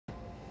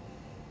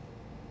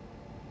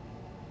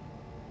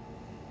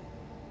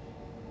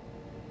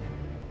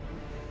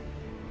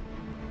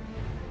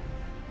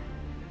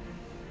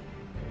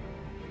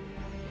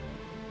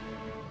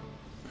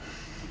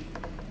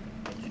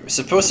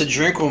supposed to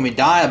drink when we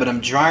die, but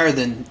I'm drier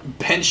than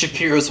Ben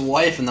Shapiro's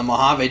wife in the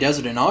Mojave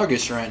Desert in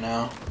August right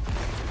now.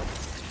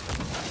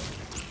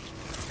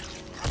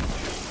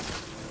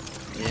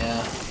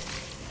 Yeah.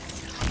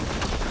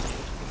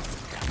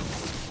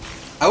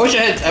 I wish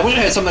I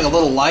had something a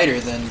little lighter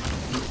than,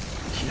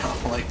 you know,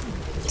 like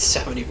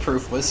 70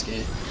 proof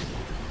whiskey.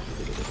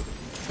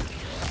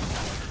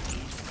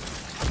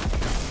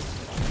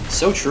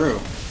 So true.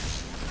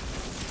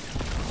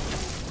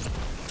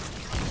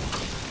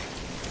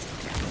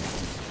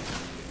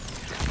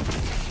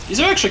 These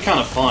are actually kind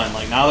of fun,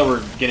 like, now that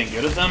we're getting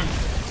good at them.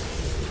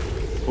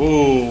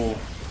 Ooh.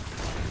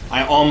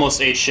 I almost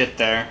ate shit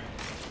there.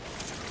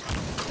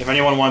 If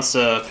anyone wants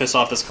to piss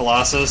off this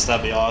Colossus,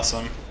 that'd be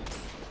awesome.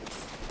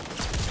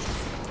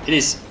 It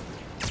is...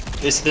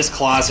 This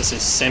Colossus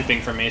is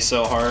simping for me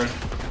so hard.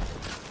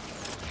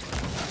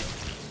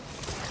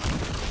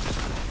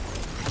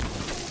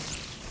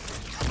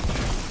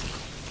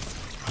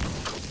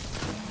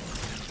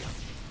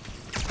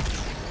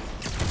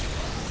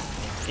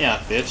 Yeah,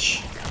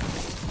 bitch.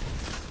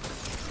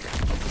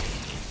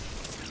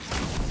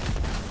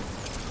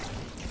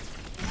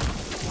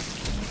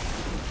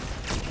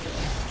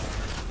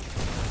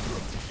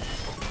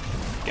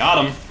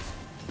 Got him.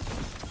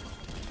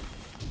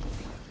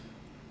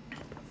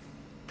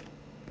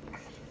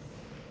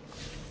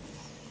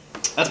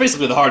 That's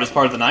basically the hardest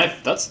part of the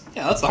knife. That's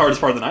the hardest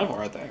part of the knife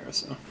right there.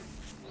 So.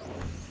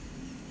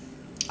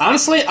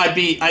 Honestly, I'd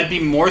be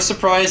more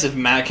surprised if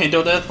Matt can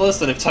go deathless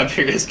than if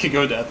Tiberius can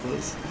go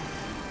deathless.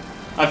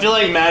 I feel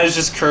like Matt is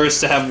just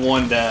cursed to have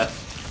one death.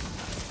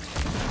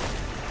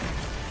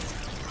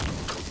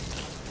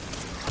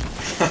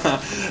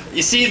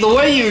 You see, the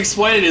way you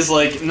explain it is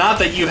like, not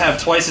that you have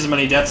twice as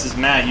many deaths as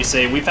Matt, you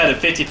say, we've had a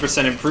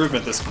 50%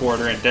 improvement this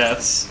quarter in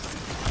deaths.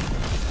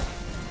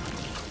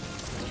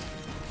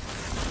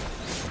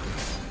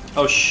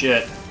 Oh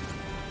shit.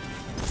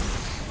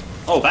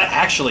 Oh, that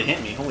actually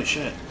hit me, holy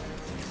shit.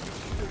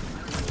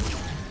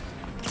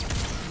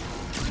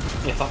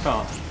 Yeah, fuck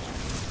off.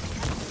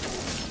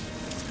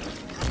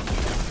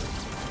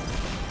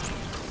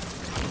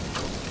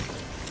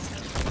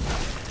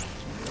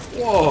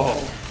 Whoa.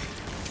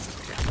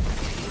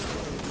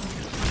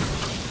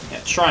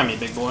 Yeah, try me,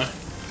 big boy.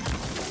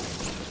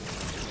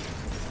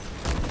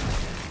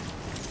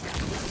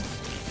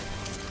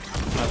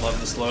 I love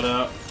this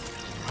loadout.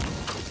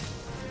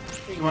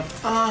 You want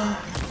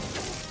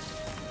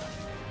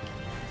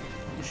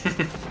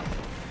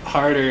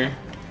harder.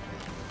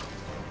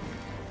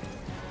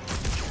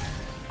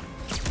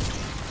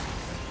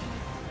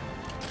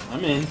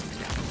 I'm in.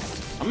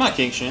 I'm not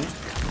King Shin.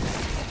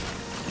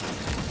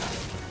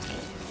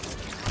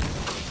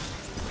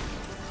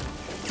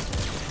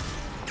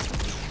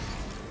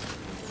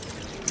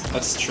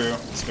 That's true.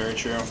 That's very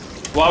true.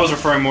 Well, I was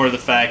referring more to the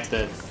fact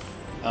that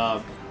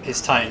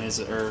his Titan is,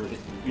 or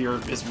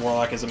his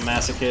Warlock is a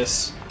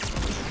masochist.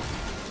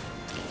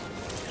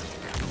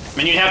 I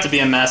mean, you'd have to be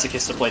a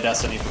masochist to play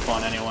Destiny for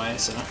fun anyway,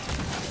 so.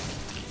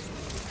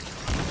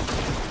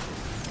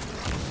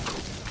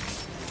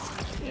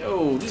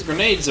 Yo, these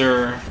grenades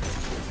are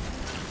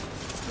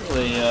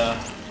really,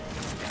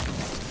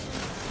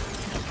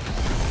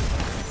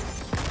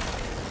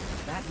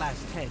 That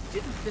last tank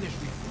didn't finish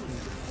refueling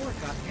before it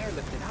got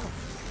airlifted out.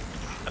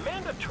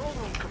 Amanda told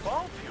me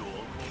Cabal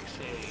fuel makes a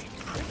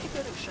pretty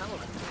good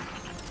accelerant.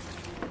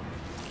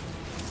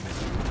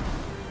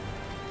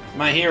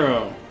 my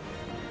hero.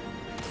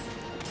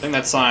 I think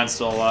that sign's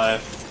still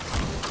alive.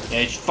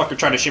 Yeah, he fucker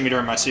tried to shoot me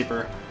during my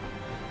super.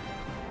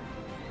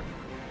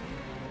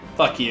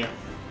 Fuck you.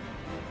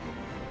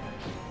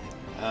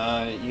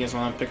 You guys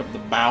want to pick up the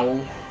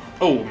bowel?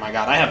 Oh my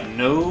god, I have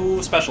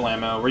no special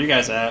ammo. Where you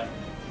guys at?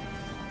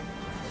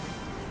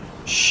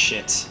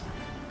 Shit.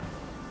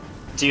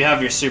 Do you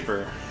have your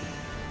super?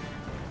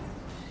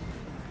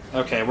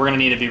 Okay, we're gonna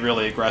need to be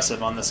really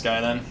aggressive on this guy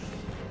then.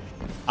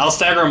 I'll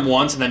stagger him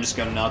once and then just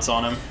go nuts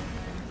on him.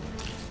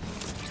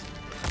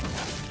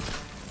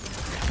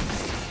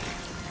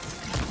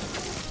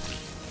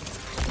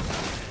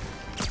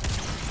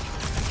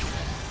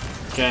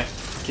 Okay,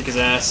 kick his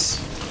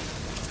ass.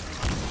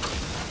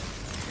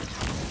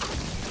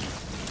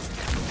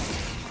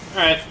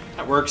 Alright,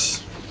 that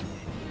works.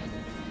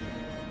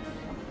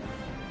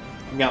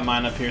 I've got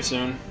mine up here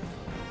soon.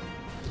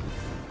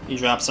 He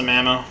dropped some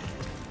ammo.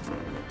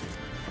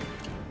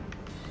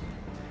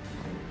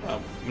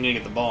 Oh, we need to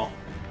get the ball.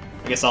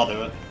 I guess I'll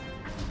do it.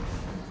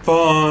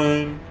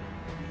 Fine.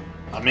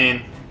 I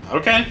mean,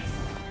 okay.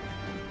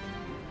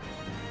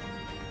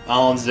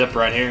 I'll unzip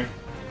right here.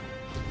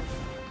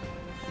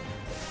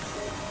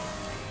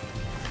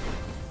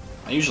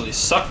 I usually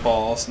suck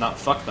balls, not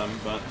fuck them,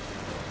 but...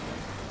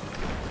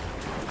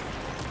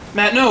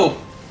 Matt, no!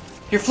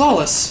 You're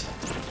flawless!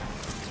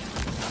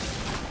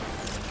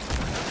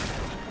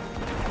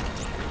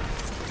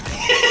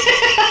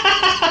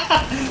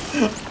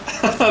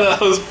 That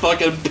was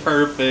fucking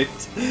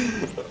perfect.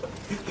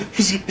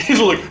 He's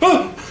like,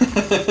 oh!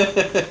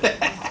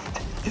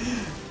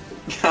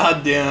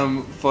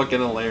 Goddamn fucking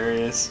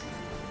hilarious.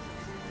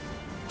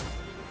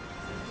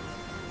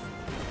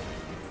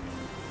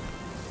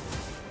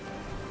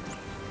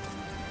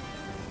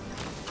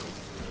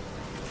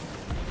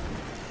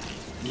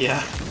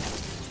 Yeah.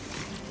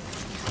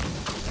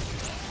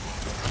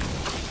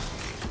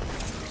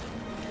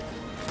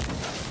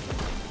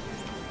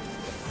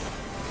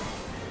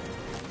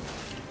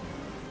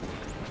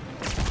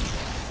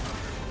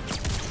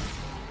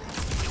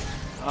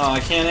 Oh,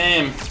 I can't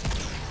aim.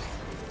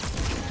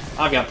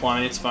 I've got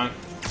plenty, it's fine.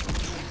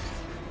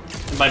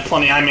 And by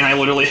plenty, I mean I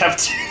literally have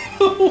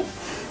two.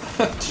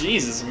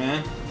 Jesus,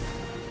 man.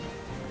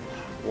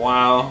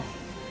 Wow.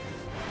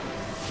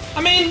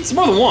 I mean, it's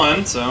more than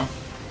one, so.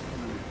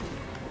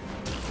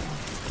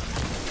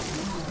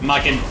 I'm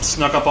not getting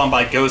snuck up on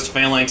by ghost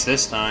phalanx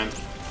this time.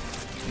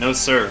 No,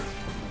 sir.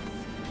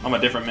 I'm a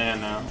different man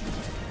now.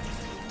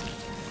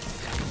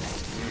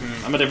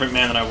 I'm a different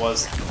man than I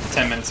was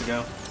 10 minutes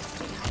ago.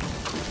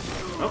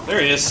 Oh,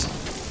 there he is.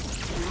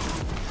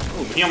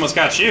 Ooh, he almost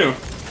got you.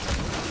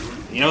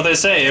 You know what they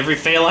say, every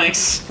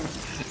phalanx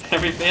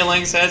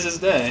has his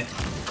day.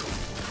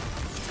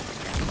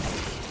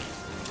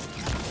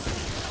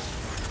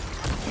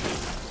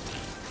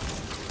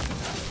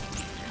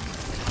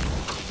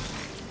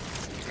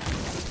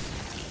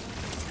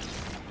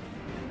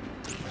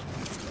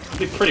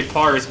 It'd be pretty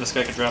poggers if this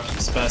guy could drop some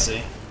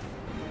specie.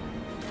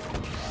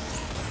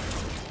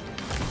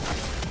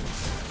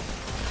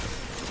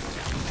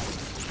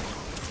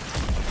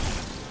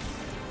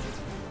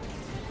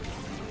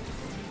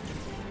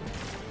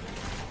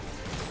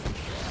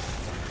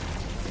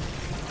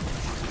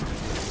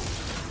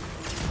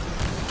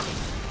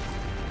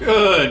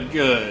 Good,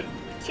 good.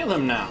 Kill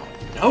him now.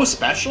 No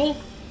special?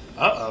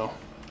 Uh-oh.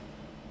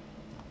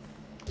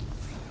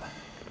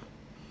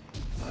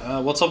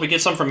 Let's hope we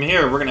get some from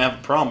here. We're gonna have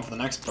a problem for the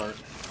next part.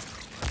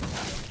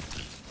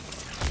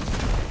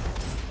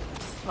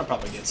 I'll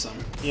probably get some.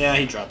 Yeah,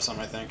 he dropped some,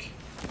 I think.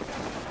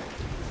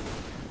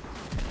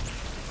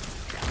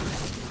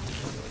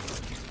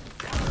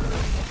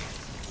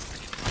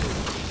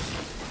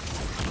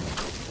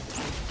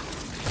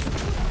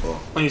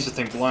 I used to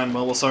think blind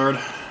well was hard.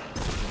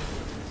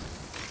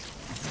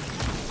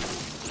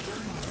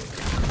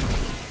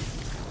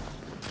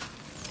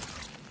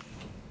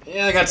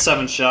 Yeah, I got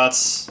 7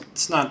 shots.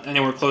 It's not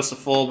anywhere close to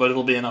full, but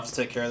it'll be enough to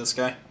take care of this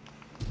guy.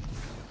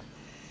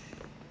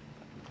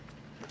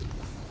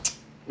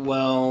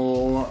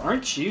 Well,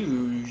 aren't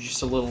you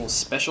just a little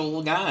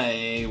special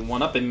guy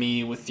one-upping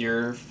me with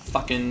your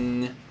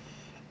fucking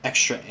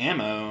extra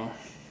ammo?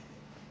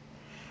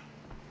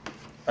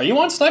 Are you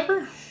on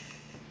sniper?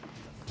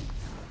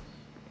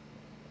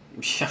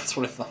 Yeah, that's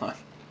what I thought.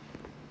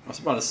 I was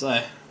about to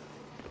say.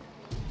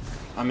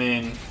 I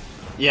mean,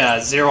 yeah,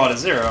 0 out of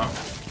 0.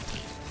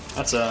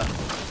 That's a...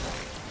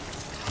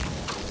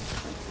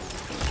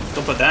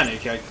 Don't put that in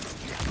your keg.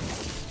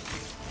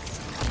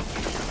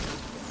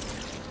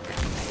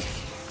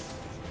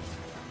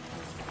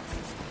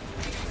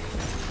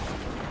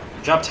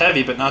 Dropped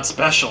heavy, but not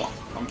special.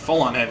 I'm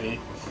full on heavy.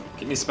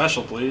 Give me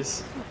special,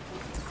 please.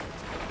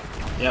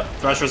 Yep,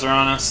 threshers are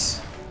on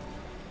us.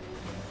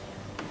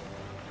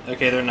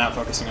 Okay, they're not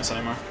focusing us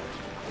anymore.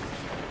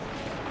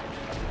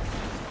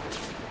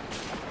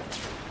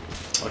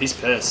 Oh, he's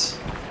pissed.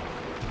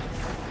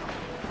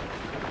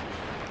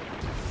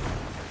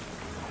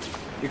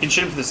 You can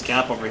shoot him for this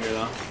gap over here,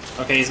 though.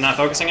 Okay, he's not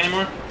focusing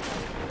anymore?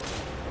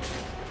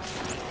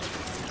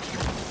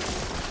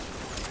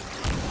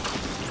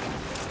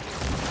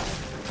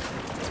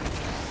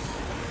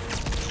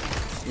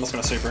 I'm just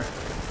gonna super.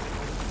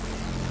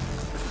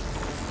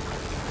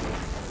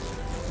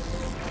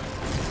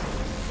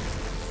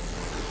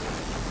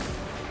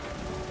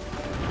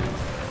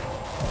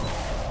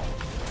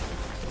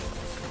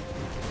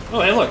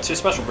 Oh, hey, look, 2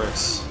 special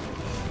bricks.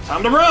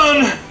 Time to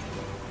run!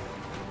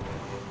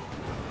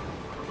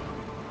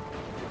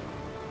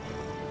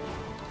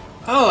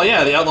 Oh,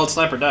 yeah, the outlawed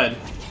sniper died.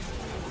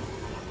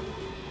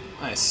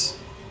 Nice.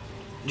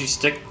 Did you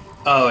stick?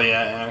 Oh,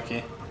 yeah,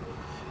 anarchy.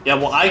 Yeah,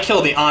 well, I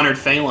killed the honored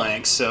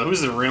phalanx, so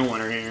who's the real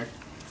winner here?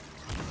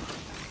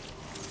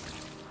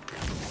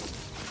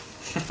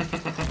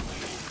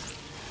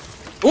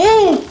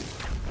 Ooh!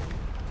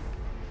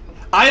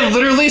 I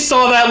literally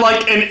saw that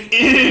like an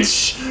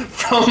inch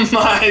from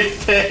my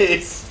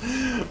face.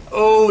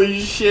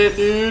 Holy shit,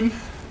 dude.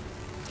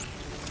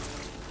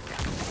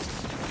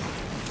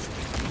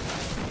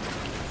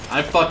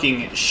 I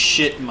fucking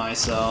shit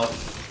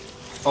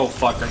myself. Oh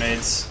fuck,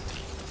 grenades.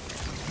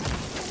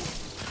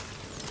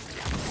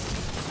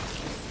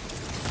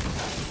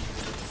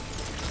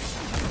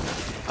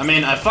 I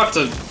mean, I fucked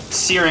a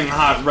searing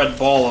hot red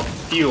ball of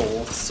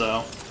fuel,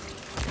 so...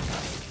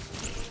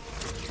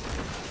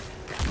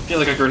 I feel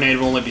like a grenade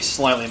will only be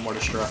slightly more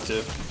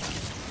destructive.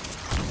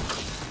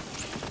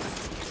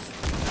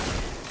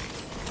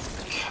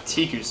 God,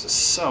 Tiku's is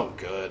so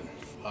good.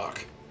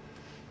 Fuck.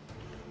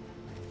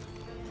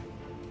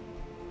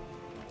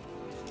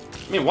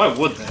 I mean, why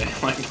would they?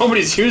 Like,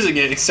 nobody's using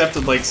it except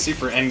to, like,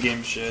 super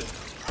endgame shit.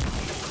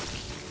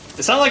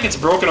 It's not like it's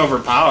broken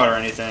overpowered or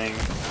anything,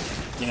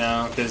 you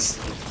know, because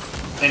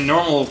in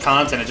normal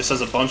content it just has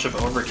a bunch of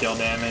overkill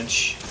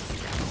damage.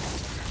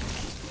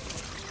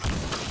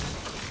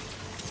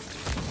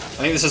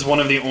 I think this is one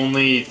of the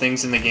only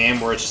things in the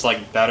game where it's just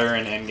like better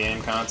in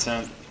endgame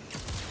content.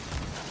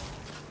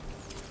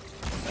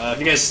 If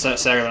you guys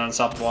stagger that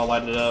unstoppable, I'll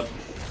light it up.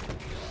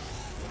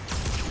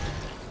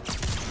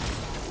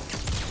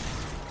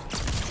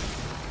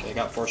 Okay,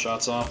 got 4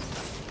 shots off.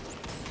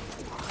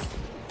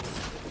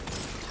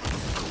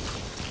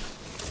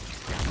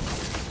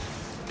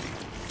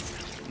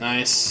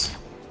 Nice.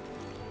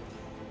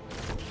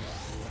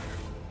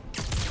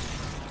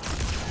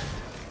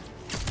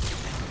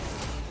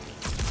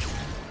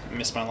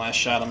 Missed my last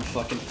shot, I'm a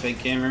fucking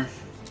fake gamer.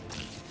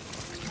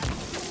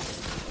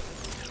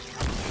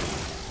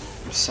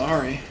 I'm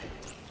sorry.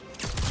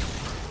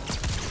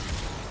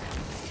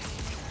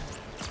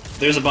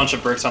 There's a bunch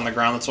of bricks on the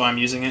ground, that's why I'm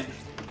using it.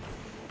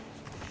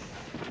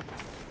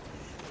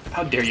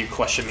 How dare you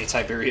question me,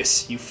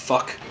 Tiberius, you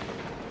fuck.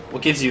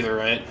 What gives you the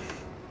right?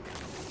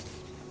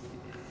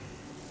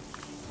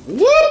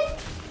 Whoop!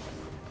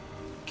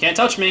 Can't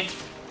touch me.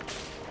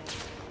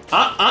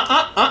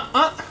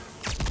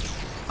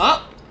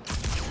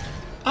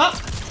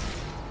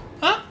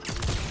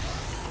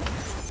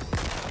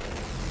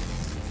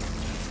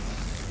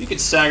 You could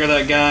stagger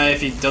that guy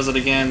if he does it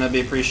again, that'd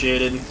be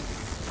appreciated.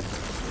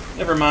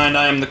 Never mind,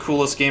 I am the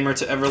coolest gamer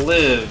to ever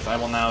live. I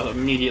will now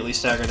immediately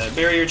stagger that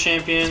barrier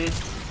champion.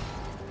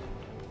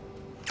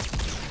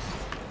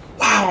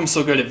 Wow, I'm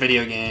so good at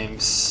video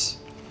games.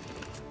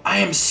 I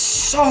am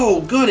so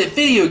good at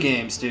video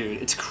games,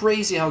 dude. It's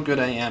crazy how good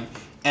I am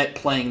at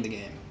playing the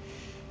game.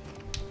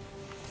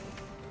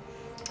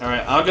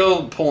 Alright, I'll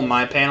go pull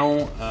my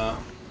panel.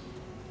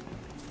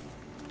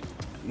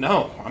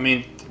 No, I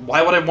mean,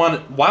 why would I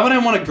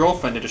want a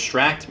girlfriend to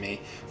distract me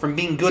from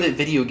being good at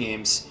video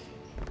games?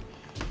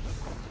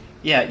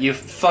 Yeah, you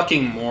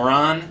fucking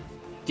moron.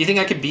 Do you think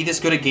I could be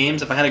this good at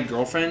games if I had a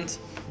girlfriend?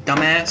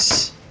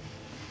 Dumbass.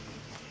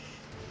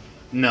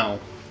 No,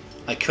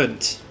 I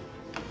couldn't.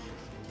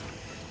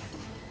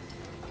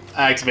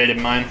 I activated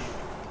mine.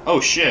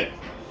 Oh shit.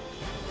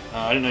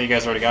 I didn't know you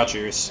guys already got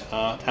yours.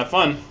 Have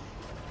fun.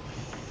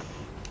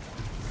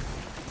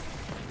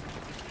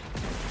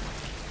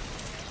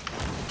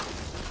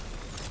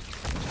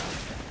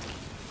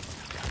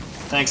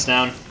 Thanks,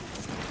 down.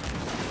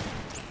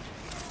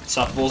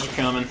 Softballs are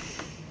coming.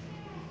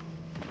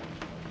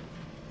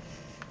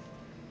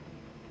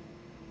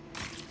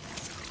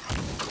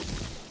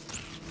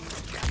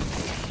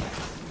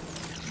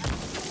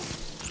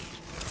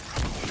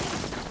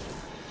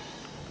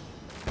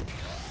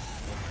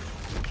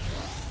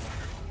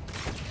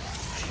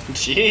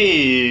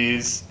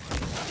 Jeez.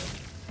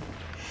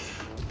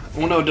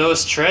 Uno,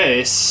 dos,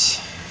 tres.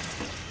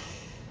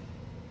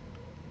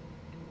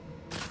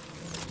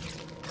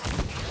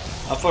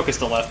 I'll focus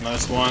the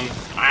leftmost one.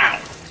 Ow.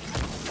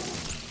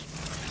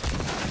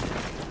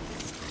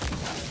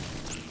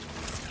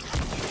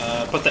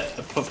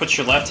 Put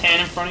your left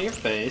hand in front of your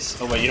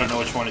face. Oh wait, you don't know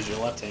which one is your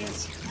left hand.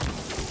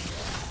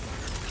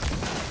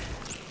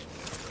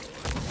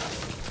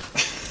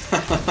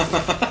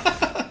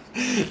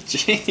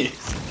 Jeez.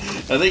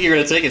 I think you're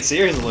gonna take it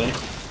seriously.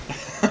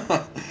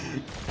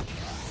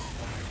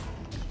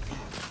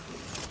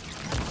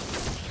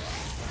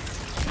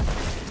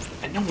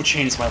 I know which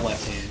hand is my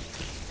left hand.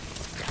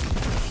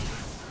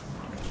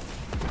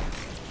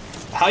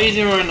 How you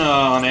doing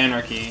on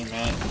Anarchy,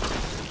 man?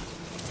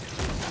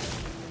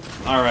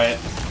 Alright,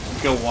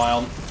 go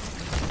wild.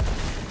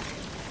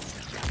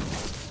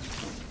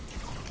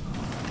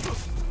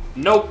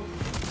 Nope.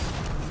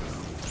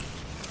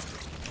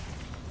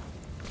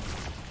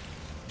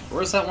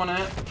 Where's that one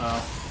at?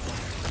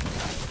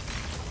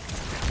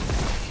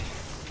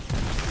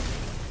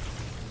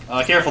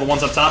 Oh. Careful, the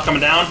ones up top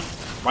coming down.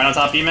 Right on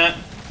top of you, Matt.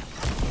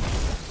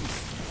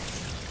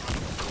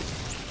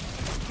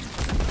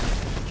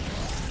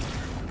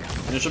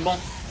 Finishable.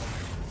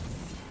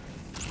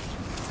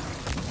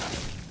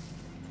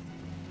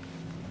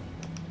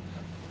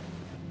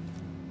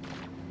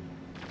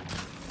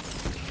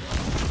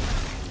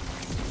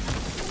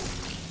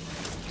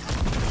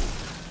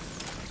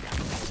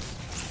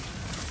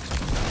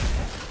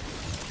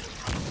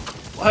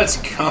 Let's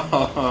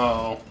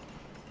go.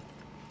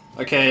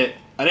 Okay,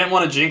 I didn't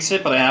want to jinx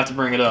it, but I have to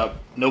bring it up.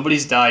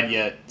 Nobody's died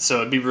yet, so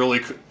it'd be really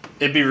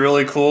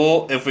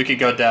cool if we could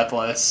go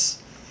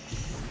deathless.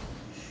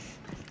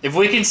 If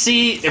we can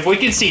see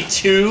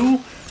 2.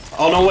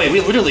 Oh no, wait,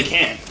 we literally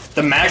can't.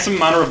 The maximum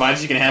amount of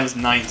revives you can have is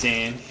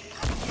 19.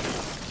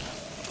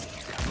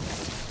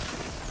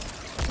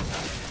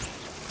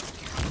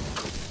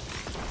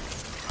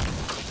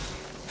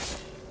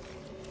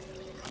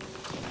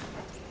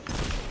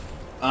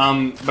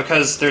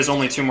 Because there's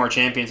only 2 more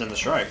champions in the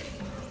strike.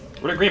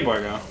 Where did Green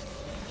Boy go?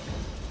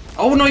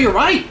 Oh no, you're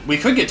right! We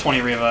could get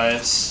 20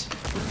 revives.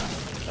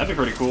 That'd be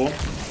pretty cool.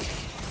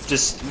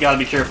 Just gotta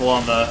be careful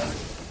on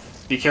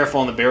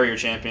the barrier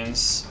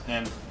champions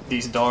and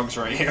these dogs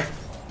right here.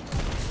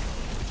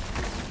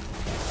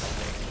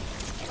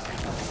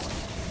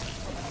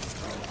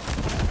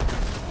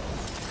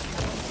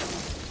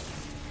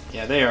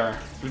 Yeah, they are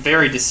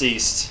very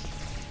deceased.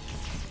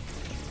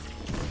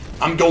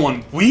 I'm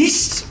going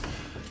west,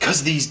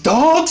 Because these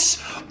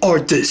dogs are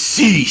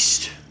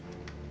deceased.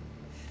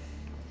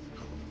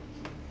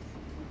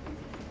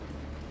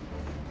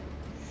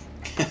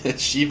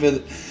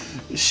 Shiva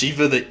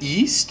the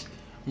East?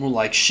 More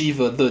like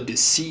Shiva the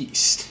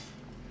Deceased.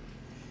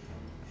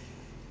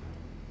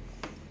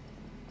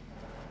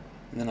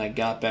 And then I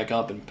got back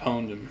up and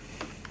pwned him.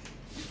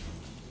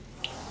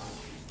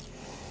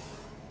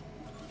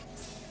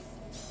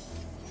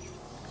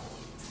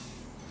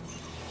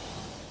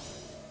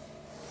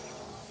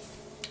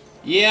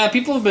 Yeah,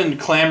 people have been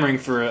clamoring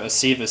for a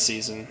Siva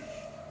season.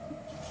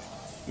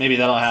 Maybe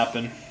that'll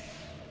happen.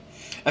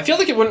 I feel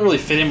like it wouldn't really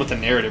fit in with the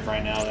narrative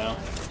right now, though.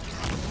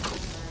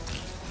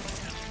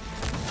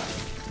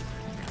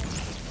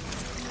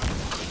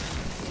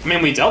 I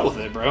mean, we dealt with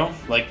it, bro.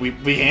 Like, we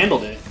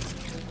handled it.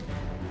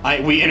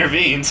 We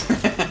intervened.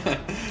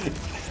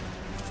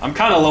 I'm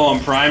kind of low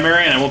on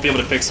primary, and I won't be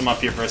able to pick some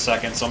up here for a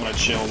second, so I'm going to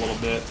chill a little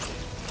bit.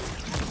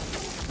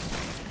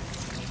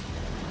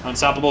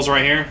 Unstoppables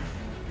right here.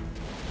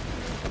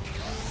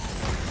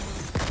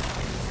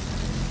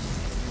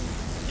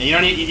 And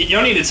you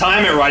don't need to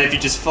time it right if you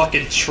just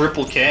fucking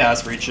triple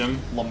chaos reach him,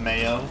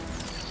 LeMayo.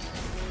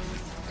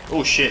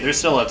 Oh shit, there's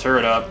still a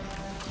turret up.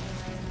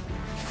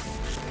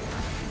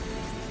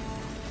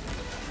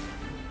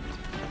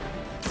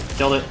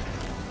 Killed it.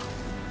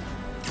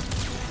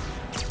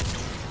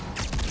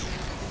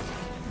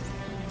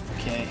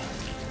 Okay.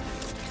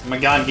 I'm a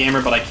god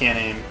gamer, but I can't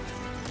aim.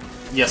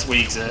 Yes,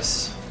 we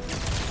exist.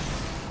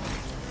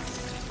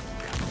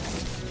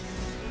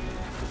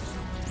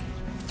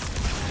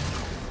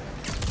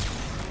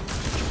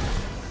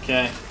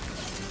 Okay.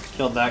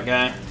 Killed that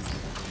guy.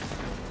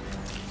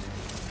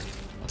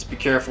 Let's be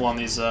careful on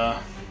these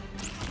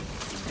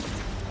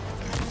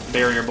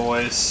barrier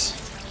boys.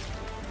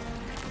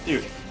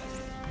 Dude.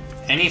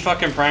 Any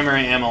fucking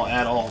primary ammo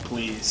at all,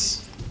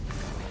 please.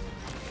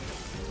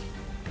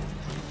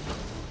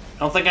 I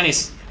don't think any...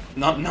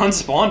 None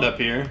spawned up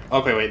here.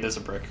 Okay, wait, there's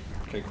a brick.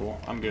 Okay,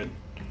 cool. I'm good.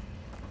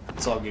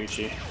 It's all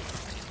Gucci.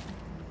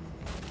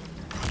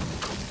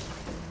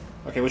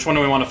 Okay, which one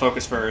do we want to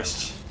focus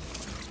first?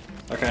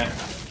 Okay.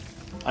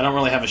 I don't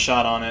really have a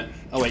shot on it.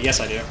 Oh wait, yes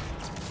I do.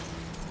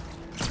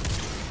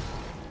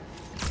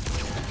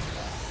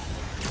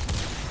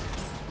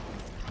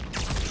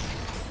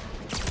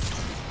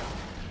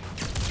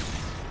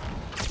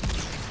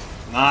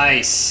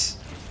 Nice!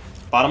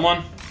 Bottom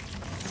one?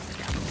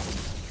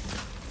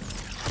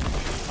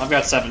 I've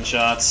got 7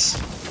 shots.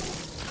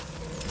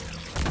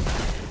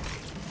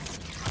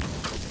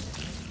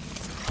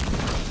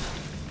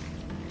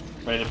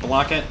 Ready to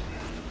block it?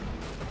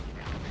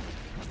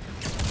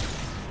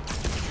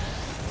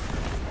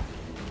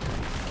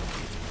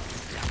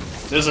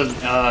 There's a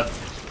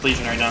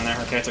legionary down there.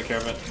 Okay, I took care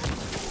of it.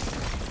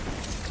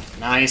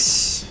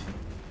 Nice.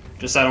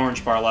 Just that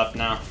orange bar left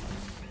now.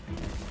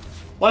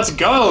 Let's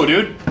go,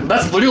 dude.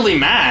 That's literally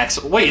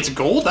max. Wait, it's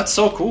gold? That's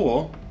so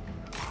cool.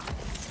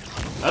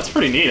 That's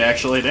pretty neat,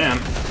 actually. Damn.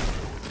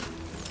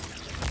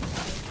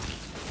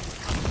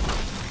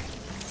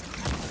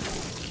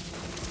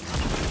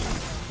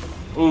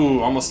 Ooh,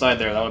 almost died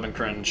there. That would have been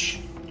cringe.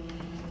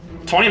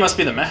 20 must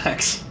be the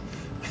max.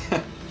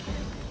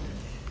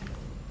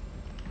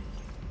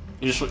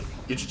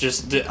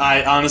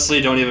 I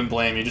honestly don't even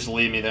blame you. Just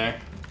leave me there.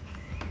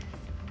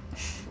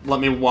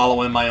 Let me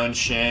wallow in my own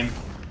shame.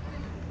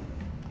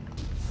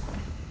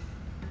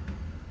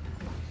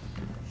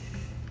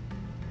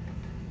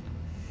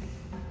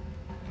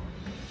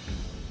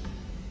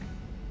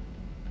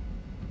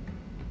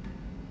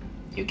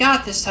 You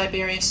got this,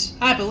 Tiberius.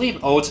 I believe.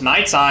 Oh, it's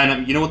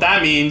nighttime. You know what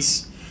that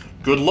means.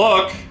 Good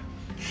luck.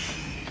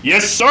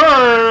 Yes,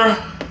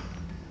 sir!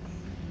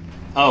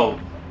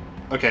 Oh.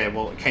 Okay,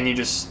 well, can you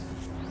just...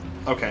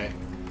 Okay,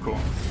 cool.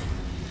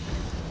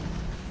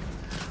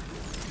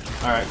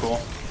 Alright, cool.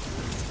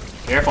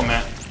 Careful,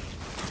 man.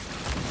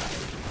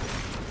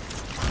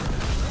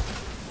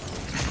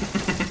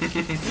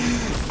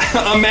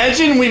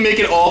 Imagine we make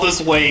it all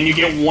this way and you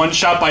get one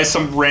shot by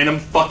some random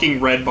fucking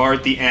red bar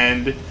at the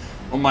end.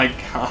 Oh my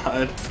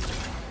god.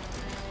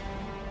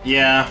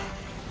 Yeah.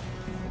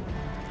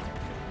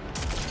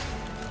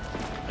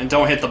 And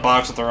don't hit the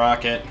box with the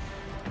rocket.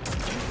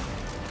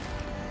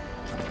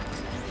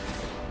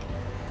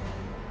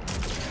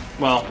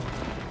 Well,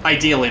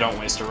 ideally don't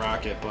waste a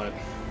rocket, but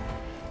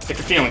if you're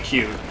feeling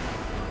cute,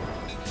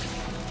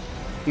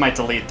 might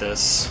delete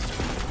this.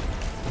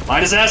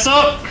 Light his ass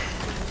up!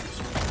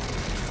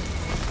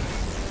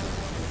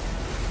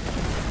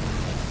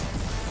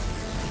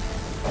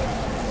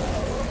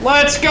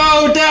 Let's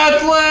go,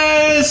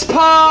 Deathless!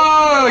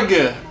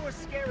 Pog!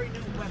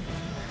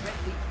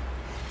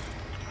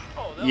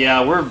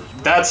 Yeah,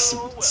 that's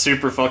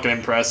super fucking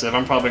impressive.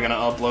 I'm probably gonna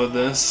upload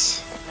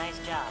this. Nice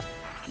job.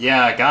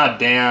 Yeah,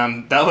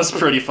 goddamn. That was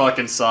pretty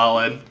fucking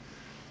solid.